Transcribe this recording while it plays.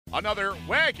Another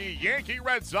wacky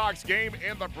Yankee-Red Sox game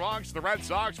in the Bronx. The Red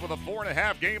Sox with a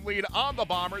 4.5 game lead on the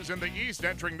Bombers in the East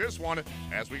entering this one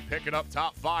as we pick it up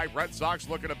top five. Red Sox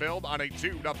looking to build on a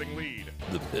 2-0 lead.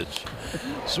 The pitch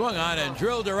swung on and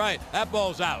drilled to right. That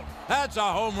ball's out. That's a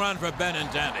home run for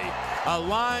Benintendi. A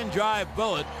line drive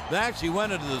bullet that actually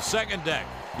went into the second deck.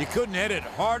 You couldn't hit it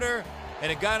harder, and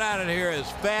it got out of here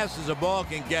as fast as a ball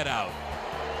can get out.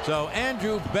 So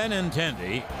Andrew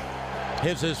Benintendi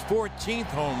hits his 14th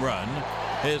home run,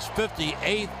 his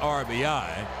 58th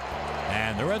RBI,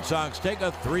 and the Red Sox take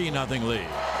a 3-0 lead.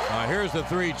 Here's the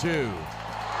 3-2.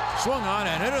 Swung on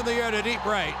and hit in the air to deep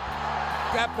right.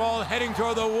 That ball heading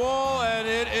toward the wall, and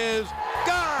it is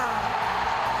gone!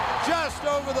 Just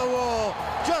over the wall,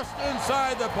 just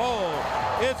inside the pole.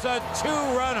 It's a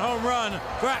 2-run home run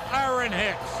for Aaron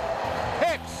Hicks.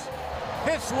 Hicks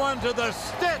hits one to the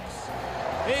sticks.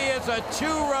 He is a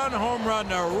 2-run home run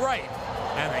to right.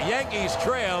 And the Yankees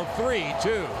trail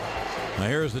 3-2. Now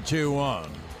here's the 2-1.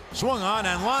 Swung on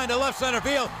and lined to left center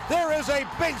field. There is a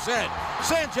base hit.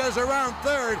 Sanchez around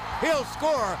third. He'll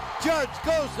score. Judge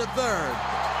goes to third.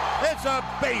 It's a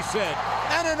base hit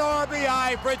and an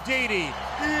RBI for Didi.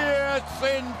 Yes,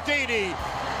 indeedy.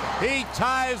 He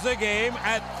ties the game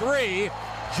at 3.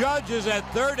 Judge is at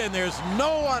third, and there's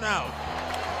no one out.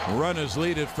 Runners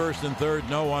lead at first and third.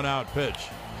 No one out pitch.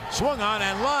 Swung on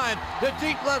and lined to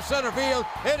deep left center field.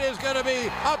 It is going to be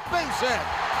a base hit.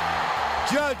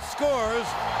 Judge scores.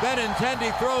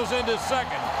 Benintendi throws into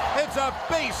second. It's a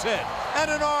base hit and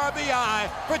an RBI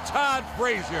for Todd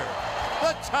Frazier,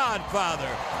 the Todd father.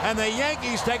 And the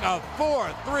Yankees take a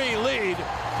 4-3 lead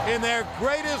in their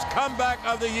greatest comeback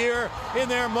of the year in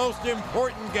their most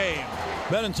important game.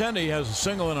 Benintendi has a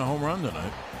single and a home run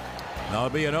tonight. That'll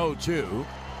be an 0-2.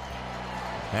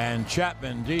 And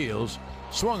Chapman deals.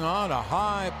 Swung on, a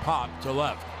high pop to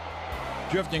left.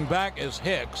 Drifting back is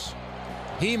Hicks.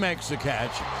 He makes the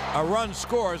catch. A run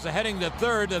scores, heading to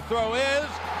third. The throw is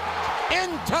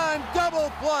in-time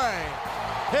double play.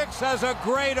 Hicks has a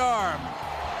great arm.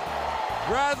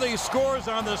 Bradley scores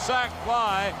on the sac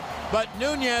fly, but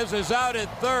Nunez is out at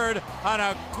third on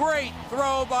a great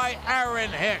throw by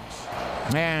Aaron Hicks.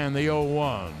 And the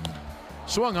 0-1.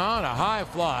 Swung on, a high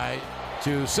fly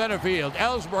to center field.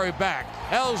 Ellsbury back.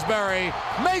 Ellsbury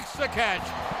makes the catch.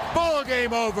 Ball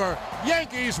game over.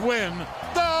 Yankees win.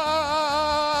 The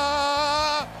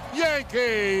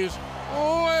Yankees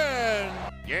win.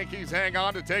 Yankees hang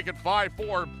on to take it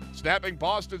 5-4, snapping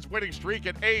Boston's winning streak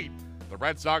at 8. The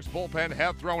Red Sox bullpen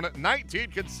have thrown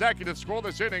 19 consecutive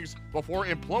scoreless innings before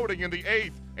imploding in the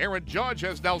 8th. Aaron Judge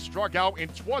has now struck out in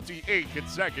 28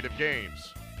 consecutive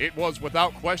games. It was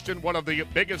without question one of the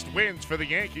biggest wins for the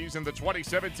Yankees in the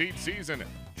 2017 season.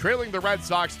 Trailing the Red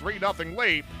Sox 3-0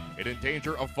 late and in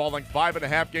danger of falling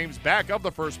 5.5 games back of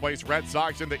the first-place Red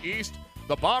Sox in the East,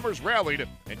 the Bombers rallied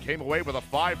and came away with a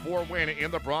 5-4 win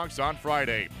in the Bronx on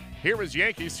Friday. Here is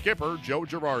Yankees skipper Joe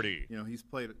Girardi. You know, he's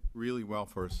played really well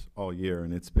for us all year,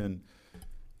 and it's been,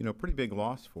 a pretty big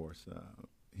loss for us.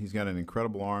 He's got an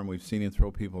incredible arm. We've seen him throw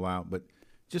people out, but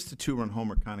just a 2-run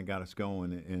homer kind of got us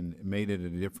going and made it a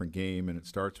different game, and it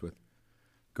starts with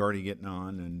Gardy getting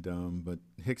on, and but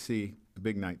Hicksy, a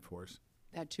big night for us.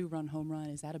 That 2-run home run,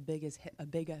 is that a big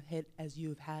a hit as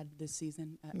you've had this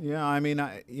season? Yeah, I mean,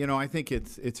 I think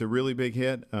it's a really big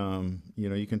hit.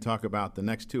 You can talk about the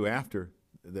next two after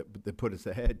that put us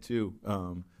ahead too,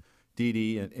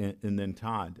 Didi and then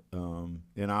Todd,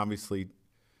 and obviously,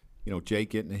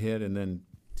 Jake getting a hit and then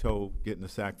Toe getting a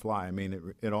sac fly. I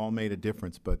mean, it all made a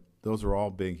difference, but those are all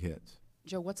big hits.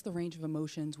 Joe, what's the range of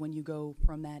emotions when you go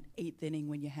from that 8th inning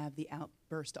when you have the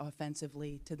outburst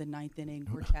offensively to the 9th inning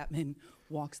where Chapman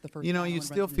walks the first? You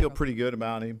still feel pretty good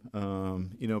about him,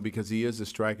 because he is a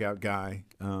strikeout guy.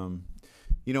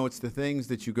 It's the things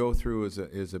that you go through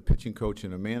as a pitching coach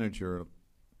and a manager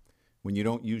when you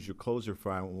don't use your closer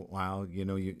for a while.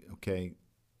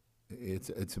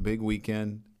 It's a big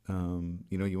weekend.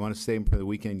 You want to save him for the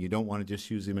weekend. You don't want to just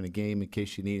use him in a game in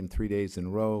case you need him 3 days in a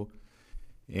row.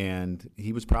 And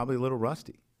he was probably a little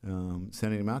rusty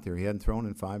sending him out there. He hadn't thrown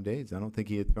in 5 days. I don't think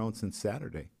he had thrown since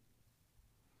Saturday.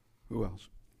 Who else?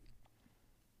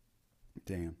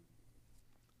 Dan.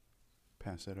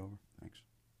 Pass that over. Thanks.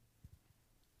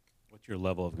 What's your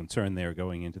level of concern there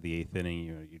going into the 8th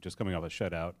inning? You're just coming off a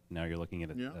shutout. Now you're looking at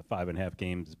 5.5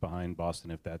 games behind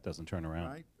Boston if that doesn't turn around.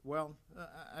 Right. Well,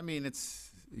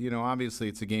 it's, obviously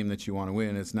it's a game that you want to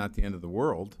win. It's not the end of the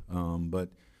world.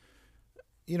 But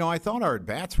I thought our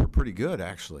at-bats were pretty good,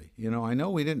 actually. I know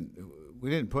we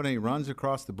didn't put any runs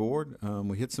across the board.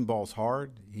 We hit some balls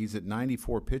hard. He's at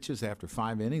 94 pitches after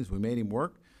 5 innings. We made him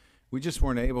work. We just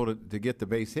weren't able to get the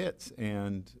base hits.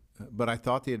 And, but I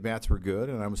thought the at-bats were good,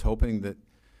 and I was hoping that,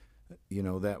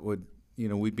 that would,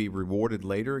 we'd be rewarded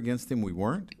later against him. We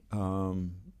weren't.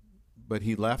 But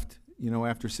he left,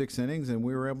 after 6 innings, and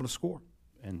we were able to score.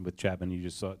 And with Chapman, you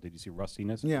just saw, did you see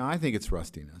rustiness? Yeah, I think it's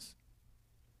rustiness.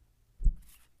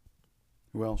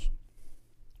 Who else?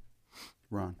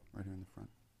 Ron, right here in the front.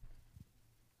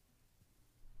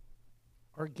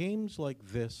 Are games like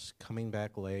this, coming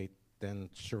back late, then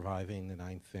surviving the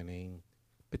 9th inning,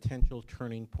 potential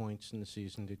turning points in the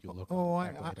season? Did you look? Oh,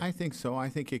 I think so. I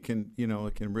think it can,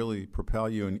 it can really propel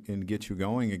you and get you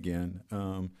going again.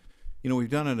 We've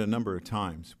done it a number of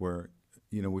times where,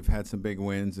 we've had some big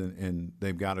wins and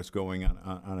they've got us going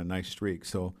on a nice streak.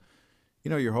 So,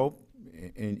 your hope,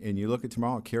 and you look at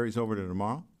tomorrow, it carries over to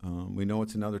tomorrow. We know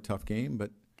it's another tough game,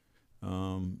 but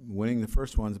winning the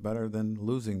first one's better than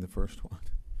losing the first one.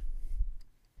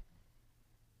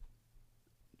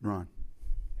 Ron. And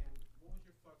what was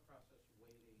your thought process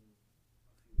waiting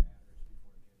a few batters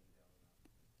before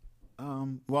getting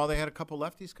down? Well, they had a couple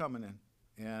lefties coming in,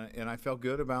 and I felt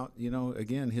good about,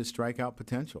 again, his strikeout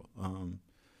potential.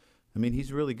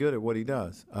 He's really good at what he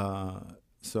does.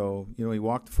 So, he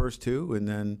walked the first 2, and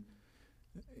then,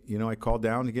 I called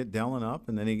down to get Dellin up,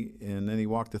 and then he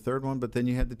walked the third one, but then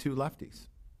you had the 2 lefties.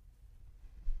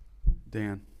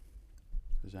 Dan,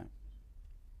 is that?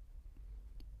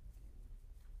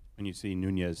 When you see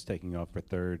Nunez taking off for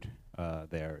third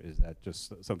there, is that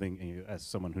just something, as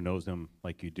someone who knows him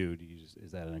like you do,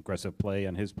 is that an aggressive play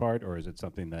on his part, or is it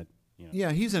something that,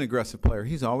 Yeah, he's an aggressive player.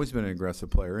 He's always been an aggressive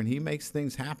player, and he makes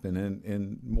things happen.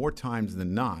 And more times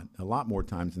than not, a lot more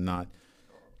times than not,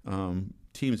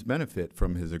 teams benefit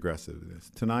from his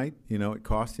aggressiveness. Tonight, it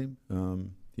cost him.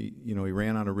 He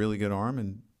ran on a really good arm,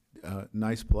 and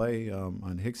nice play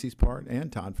on Hicksey's part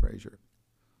and Todd Frazier.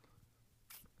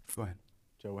 Go ahead.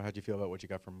 Joe, how'd you feel about what you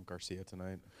got from Garcia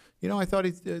tonight? I thought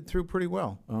he threw pretty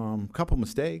well. A couple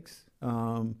mistakes,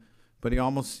 but he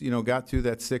almost, got through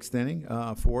that 6th inning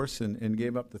for us and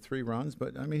gave up the 3 runs.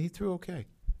 But, he threw okay.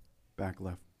 Back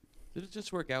left. Did it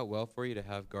just work out well for you to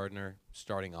have Gardner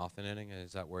starting off an inning?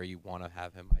 Is that where you want to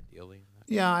have him ideally?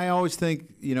 Yeah, I always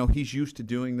think, he's used to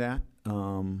doing that.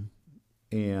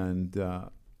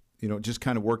 It just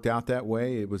kind of worked out that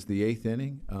way. It was the 8th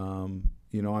inning.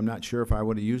 I'm not sure if I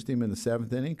would have used him in the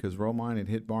 7th inning because Romine had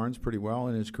hit Barnes pretty well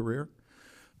in his career.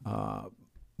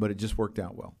 But it just worked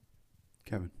out well.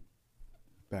 Kevin,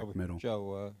 back middle.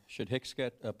 Joe, should Hicks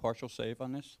get a partial save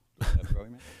on this?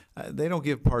 They don't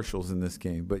give partials in this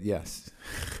game, but yes.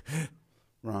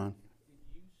 Ron.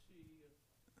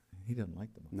 He doesn't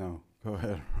like them. No, go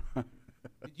ahead.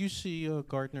 Did you see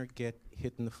Gardner get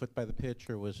hit in the foot by the pitch,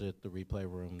 or was it the replay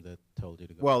room that told you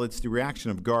to go? Well, it's the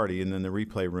reaction of Gardy, and then the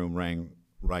replay room rang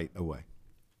right away.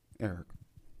 Eric.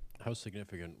 How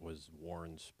significant was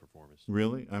Warren's performance?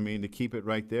 Really? To keep it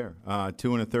right there. 2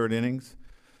 1/3 innings.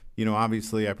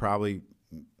 Obviously I probably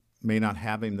may not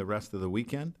have him the rest of the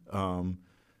weekend,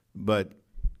 but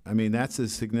that's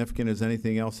as significant as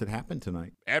anything else that happened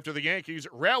tonight. After the Yankees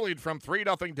rallied from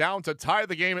 3-0 down to tie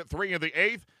the game at 3 in the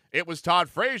 8th, it was Todd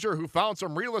Frazier who found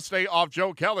some real estate off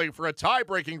Joe Kelly for a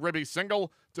tie-breaking ribby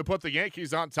single to put the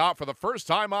Yankees on top for the first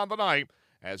time on the night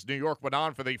as New York went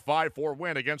on for the 5-4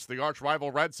 win against the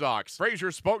arch-rival Red Sox.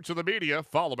 Frazier spoke to the media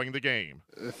following the game.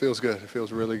 It feels good. It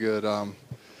feels really good.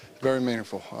 Very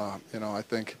meaningful. I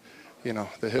think,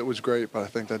 the hit was great, but I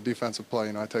think that defensive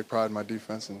play, I take pride in my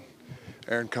defense, and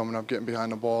Aaron coming up, getting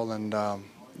behind the ball, and,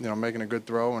 making a good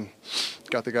throw and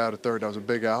got the guy out of third. That was a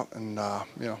big out, and,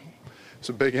 it's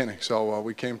a big inning. So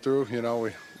we came through,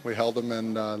 we held him,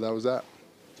 and that was that.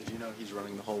 Did you know he's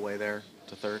running the whole way there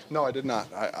to third? No, I did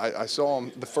not. I saw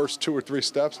him the first 2 or 3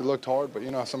 steps. It looked hard,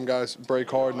 but, some guys break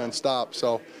hard and then stop.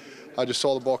 So I just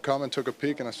saw the ball coming, took a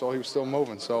peek, and I saw he was still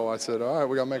moving. So I said, all right,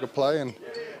 we got to make a play, and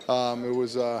it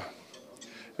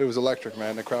was electric,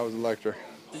 man. The crowd was electric.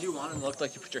 Did you want it? It looked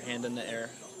like you put your hand in the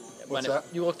air. What's that?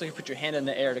 You looked like you put your hand in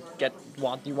the air to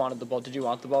you wanted the ball. Did you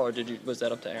want the ball, or was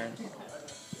that up to Aaron?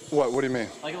 What do you mean?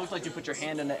 Like, it looked like you put your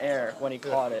hand in the air when he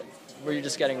caught it. Were you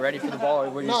just getting ready for the ball, or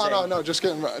were you No, just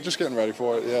getting ready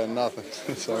for it. Yeah, nothing.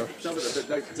 So.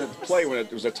 The play when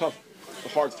it was a tough,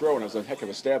 hard throw, and it was a heck of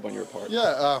a stab on your part.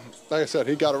 Yeah, like I said,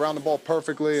 he got around the ball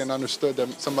perfectly and understood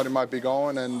that somebody might be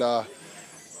going, and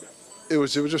it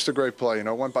was just a great play.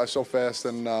 It went by so fast,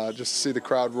 and just to see the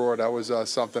crowd roar, that was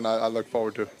something I look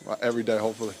forward to every day,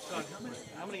 hopefully.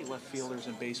 How many left fielders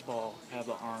in baseball have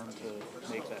the arm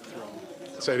to make that throw?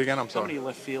 Say it again, I'm sorry. How many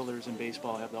left fielders in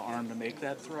baseball have the arm to make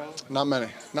that throw? Not many.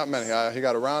 He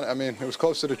got around. It was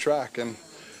close to the track, and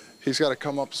he's got to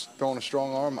come up throwing a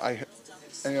strong arm. I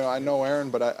know Aaron,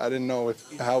 but I didn't know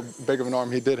how big of an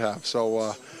arm he did have.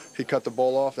 So he cut the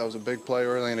ball off. That was a big play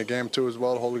early in the game, too, as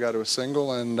well, to hold the guy to a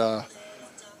single. And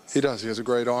he does. He has a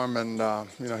great arm, and,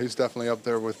 he's definitely up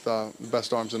there with the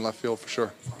best arms in left field for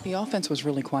sure. The offense was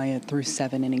really quiet through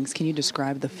 7 innings. Can you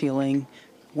describe the feeling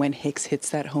when Hicks hits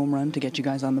that home run to get you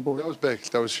guys on the board? That was big.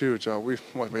 That was huge. We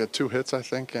had 2 hits, I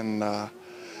think, and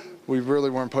we really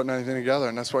weren't putting anything together,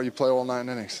 and that's why you play all 9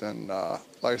 innings. And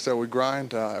like I said, we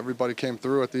grind. Everybody came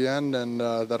through at the end, and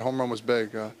that home run was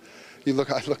big. I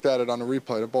looked at it on the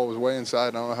replay. The ball was way inside.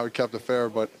 I don't know how he kept it fair,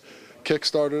 but kick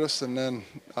started us, and then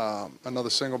another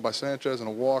single by Sanchez and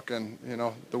a walk, and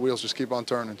the wheels just keep on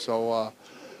turning. So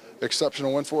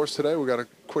exceptional win for us today. We got a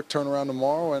quick turnaround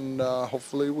tomorrow, and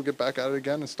hopefully we'll get back at it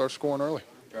again and start scoring early.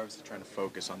 You're obviously trying to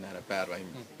focus on that at bat,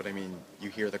 but I mean, you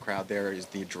hear the crowd there. Is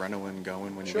the adrenaline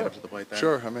going when you get up to the plate there?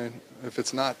 Sure. I mean, if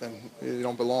it's not, then you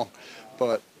don't belong.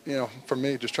 But, for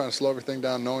me, just trying to slow everything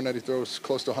down, knowing that he throws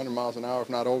close to 100 miles an hour, if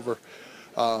not over,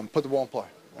 put the ball in play.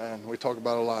 And we talk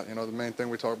about it a lot. The main thing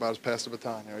we talk about is pass the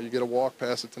baton. You get a walk,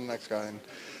 pass it to the next guy.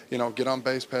 And, get on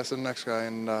base, pass it to the next guy.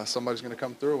 And somebody's going to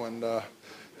come through. And,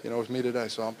 it was me today,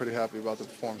 so I'm pretty happy about the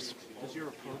performance. Does your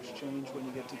approach change when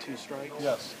you get to 2 strikes?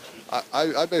 Yes.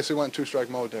 I basically went in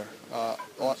 2-strike mode there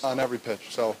on every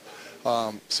pitch. So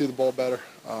see the ball better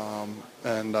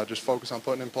and just focus on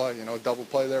putting in play. Double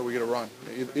play there, we get a run.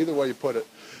 Either way you put it.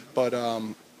 But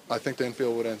I think the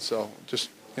infield would end. So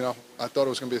just, I thought it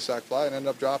was going to be a sac fly and ended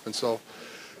up dropping. So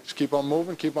just keep on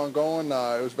moving, keep on going.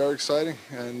 It was very exciting.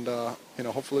 And,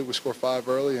 hopefully we score 5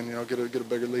 early and, get a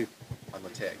bigger lead. On the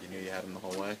tag, you knew you had him the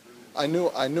whole way? I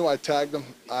knew I tagged him.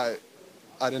 I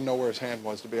didn't know where his hand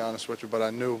was, to be honest with you, but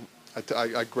I knew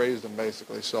I grazed him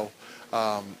basically. So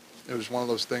it was one of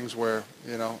those things where,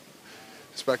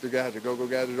 Inspector Gadget, go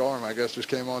Gadget arm, I guess, just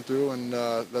came on through, and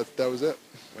that was it.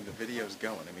 When the video's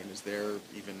going, I mean, is there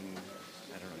even,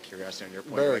 I don't know, curiosity on your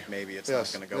point, Very. like maybe it's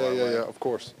not going to go our way? Yeah, of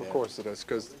course it is,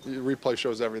 because the replay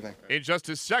shows everything. In just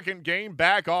his second game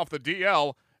back off the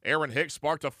DL, Aaron Hicks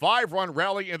sparked a 5-run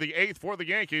rally in the 8th for the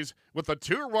Yankees with a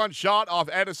 2-run shot off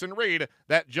Addison Reed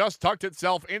that just tucked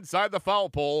itself inside the foul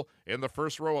pole in the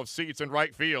first row of seats in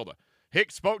right field.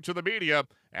 Hicks spoke to the media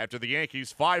after the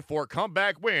Yankees' 5-4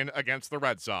 comeback win against the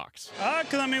Red Sox.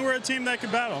 Because, we're a team that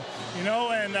can battle,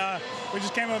 and we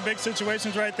just came up with big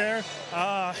situations right there.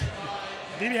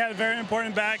 Didi had a very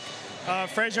important back.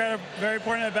 Frazier had a very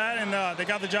important at bat, and they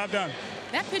got the job done.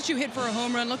 That pitch you hit for a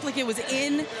home run looked like it was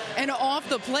in and off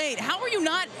the plate. How were you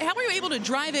able to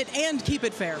drive it and keep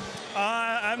it fair?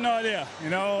 I have no idea.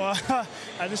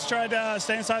 I just tried to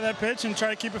stay inside that pitch and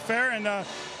try to keep it fair, and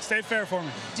stayed fair for me.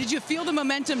 Did you feel the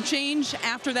momentum change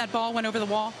after that ball went over the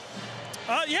wall?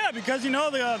 Yeah, because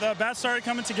the bats started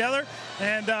coming together,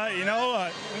 and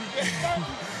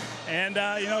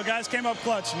guys came up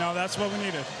clutch. That's what we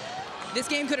needed. This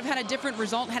game could have had a different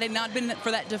result had it not been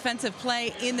for that defensive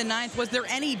play in the 9th. Was there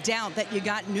any doubt that you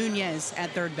got Nunez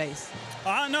at third base?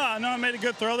 No, I made a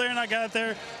good throw there, and I got it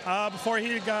there before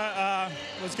he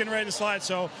was getting ready to slide.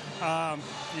 So,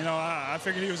 I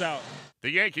figured he was out. The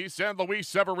Yankees send Luis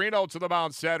Severino to the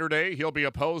mound Saturday. He'll be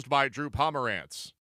opposed by Drew Pomerantz.